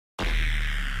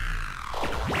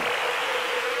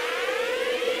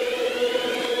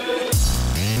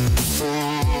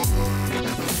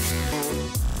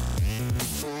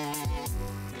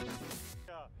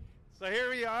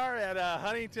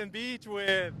Huntington Beach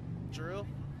with Drew.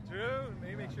 Let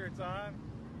me make sure it's on.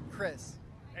 Chris.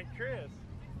 And Chris.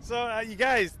 So you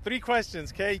guys, 3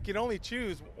 questions, okay? You can only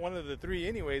choose one of the 3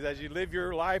 anyways as you live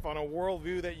your life on a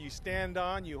worldview that you stand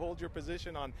on. You hold your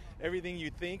position on everything you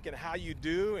think and how you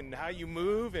do and how you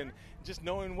move and just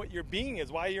knowing what your being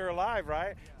is, why you're alive,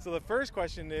 right? So the first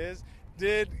question is,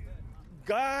 did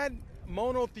God,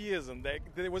 monotheism,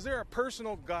 was there a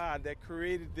personal God that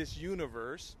created this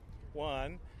universe,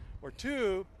 1, or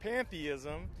 2,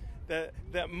 pantheism,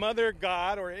 that mother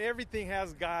God or everything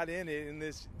has God in it in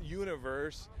this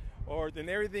universe, or then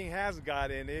everything has God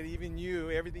in it, even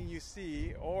you, everything you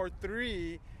see, or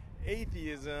 3,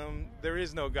 atheism, there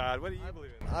is no God. What do you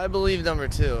believe in? I believe number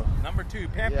 2. Number 2,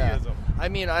 pantheism. Yeah. I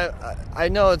mean, I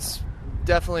know it's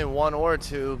definitely 1 or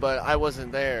 2, but I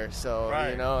wasn't there, so right.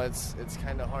 You know, it's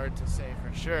kind of hard to say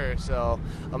for sure. So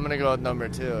I'm gonna go with number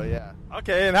 2. Yeah.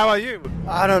 Okay, and how about you?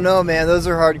 I don't know, man. Those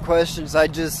are hard questions. I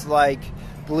just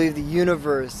believe the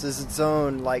universe is its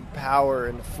own power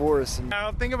and force. And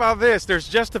now think about this. There's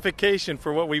justification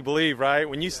for what we believe, right?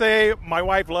 When you say my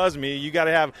wife loves me, you got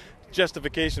to have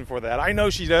justification for that. I know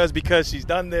she does because she's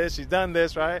done this,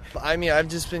 right? I mean, I've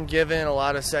just been given a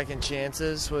lot of second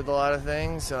chances with a lot of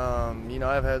things. You know,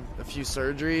 I've had a few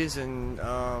surgeries and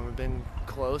I've been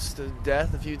close to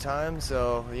death a few times,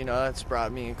 so you know, that's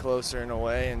brought me closer in a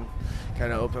way and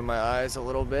kind of opened my eyes a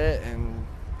little bit and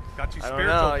got you I spiritual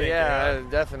don't know. thinking, Yeah, right?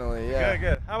 definitely. Yeah.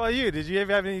 Good. How about you? Did you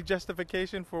ever have any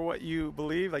justification for what you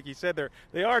believe? Like you said,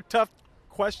 they are tough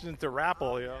questions to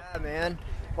grapple. You know? Yeah, man.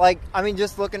 I mean,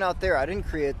 just looking out there, I didn't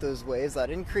create those waves. I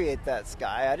didn't create that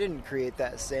sky. I didn't create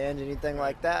that sand, anything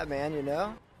like that, man, you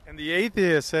know? And the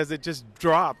atheist says it just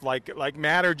dropped, like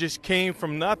matter just came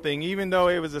from nothing. Even though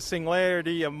it was a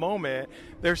singularity, a moment,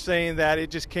 they're saying that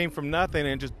it just came from nothing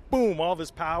and just boom, all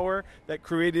this power that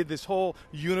created this whole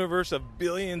universe of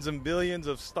billions and billions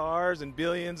of stars and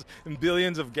billions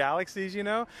of galaxies, you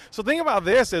know? So think about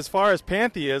this as far as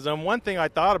pantheism. One thing I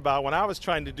thought about when I was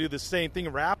trying to do the same thing,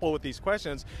 grapple with these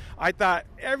questions, I thought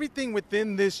everything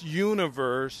within this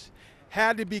universe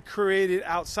had to be created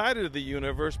outside of the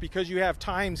universe because you have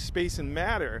time, space, and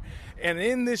matter. And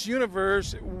in this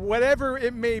universe, whatever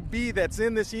it may be that's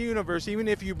in this universe, even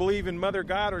if you believe in Mother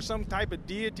God or some type of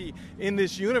deity in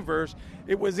this universe,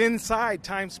 it was inside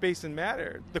time, space, and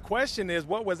matter. The question is,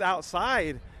 what was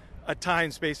outside of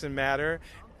time, space, and matter?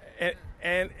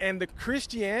 And the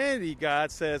Christianity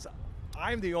God says,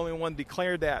 I'm the only one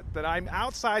declared that I'm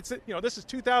outside. You know, this is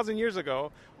 2,000 years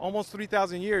ago, almost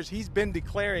 3,000 years. He's been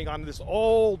declaring on this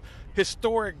old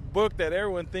historic book that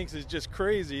everyone thinks is just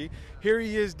crazy. Here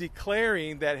he is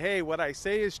declaring that, hey, what I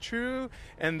say is true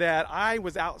and that I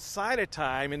was outside of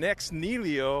time and ex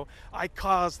nihilo, I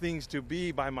caused things to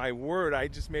be by my word. I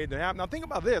just made them happen. Now think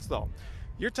about this, though.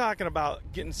 You're talking about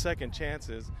getting second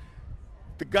chances.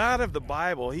 The God of the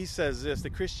Bible, he says this,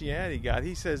 the Christianity God,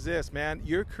 he says this, man,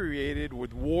 you're created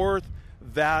with worth,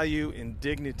 value, and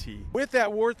dignity. With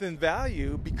that worth and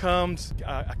value becomes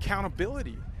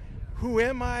accountability. Who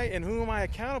am I and who am I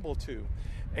accountable to?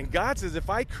 And God says, if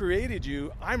I created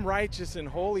you, I'm righteous and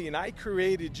holy, and I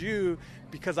created you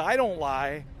because I don't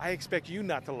lie, I expect you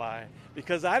not to lie.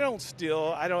 Because I don't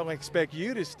steal, I don't expect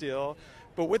you to steal.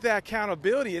 But with that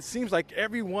accountability, it seems like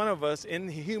every one of us in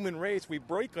the human race, we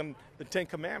break on the 10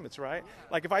 Commandments, right?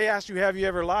 Like if I asked you, have you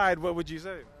ever lied, what would you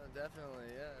say? Definitely,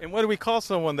 yeah. And what do we call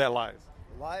someone that lies?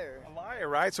 Liar. A liar,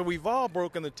 right? So we've all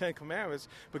broken the 10 Commandments.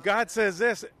 But God says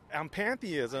this, on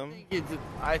pantheism.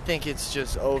 I think it's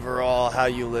just overall how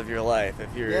you live your life.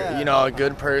 If you're, Yeah. you know, a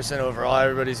good person, overall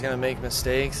everybody's going to make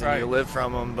mistakes and Right. you live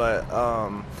from them. But,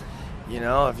 you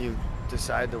know, if you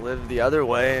decide to live the other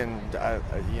way and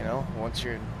you know, once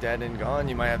you're dead and gone,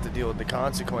 you might have to deal with the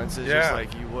consequences just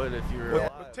like you would if you were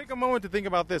alive. But take a moment to think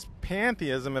about this.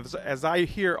 Pantheism, as I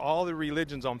hear all the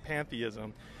religions on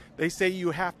pantheism, they say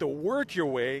you have to work your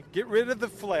way, get rid of the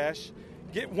flesh,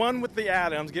 get one with the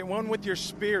atoms, get one with your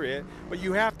spirit, but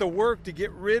you have to work to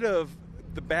get rid of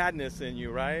the badness in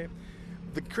you, right?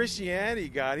 The Christianity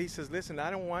God, he says, listen,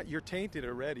 I don't want, you're tainted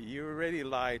already. You already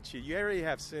lied, cheated. You already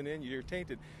have sin in you. You're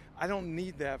tainted. I don't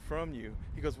need that from you.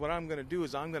 He goes, what I'm going to do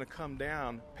is I'm going to come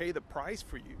down, pay the price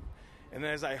for you. And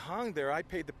as I hung there, I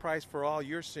paid the price for all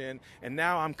your sin. And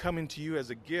now I'm coming to you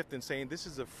as a gift and saying this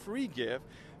is a free gift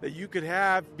that you could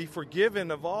have, be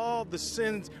forgiven of all the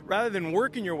sins. Rather than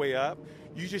working your way up,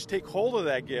 you just take hold of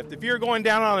that gift. If you're going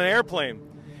down on an airplane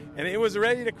and it was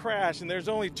ready to crash, and there's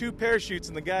only 2 parachutes,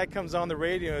 and the guy comes on the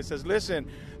radio and says, listen,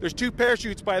 there's 2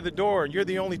 parachutes by the door, and you're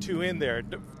the only 2 in there.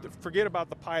 Forget about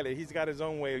the pilot. He's got his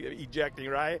own way of ejecting,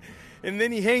 right? And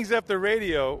then he hangs up the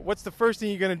radio. What's the first thing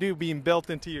you're going to do being built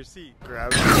into your seat?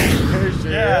 Grab it.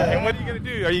 Yeah, and what are you going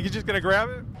to do? Are you just going to grab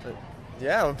it?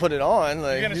 Yeah, I'm gonna put it on.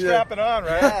 Like, you're going to strap it on,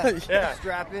 right? Yeah.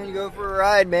 Strap in, go for a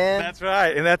ride, man. That's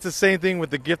right. And that's the same thing with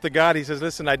the gift of God. He says,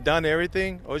 listen, I've done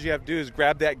everything. All you have to do is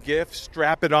grab that gift,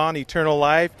 strap it on, eternal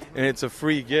life, and it's a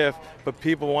free gift. But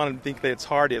people want to think that it's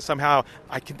hard. Somehow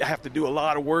I have to do a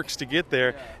lot of works to get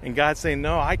there. And God's saying,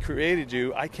 no, I created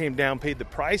you. I came down, paid the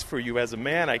price for you as a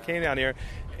man. I came down here,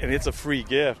 and it's a free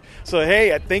gift. So,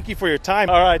 hey, I thank you for your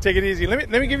time. All right, take it easy. Let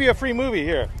me give you a free movie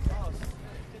here.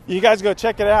 You guys go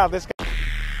check it out. This guy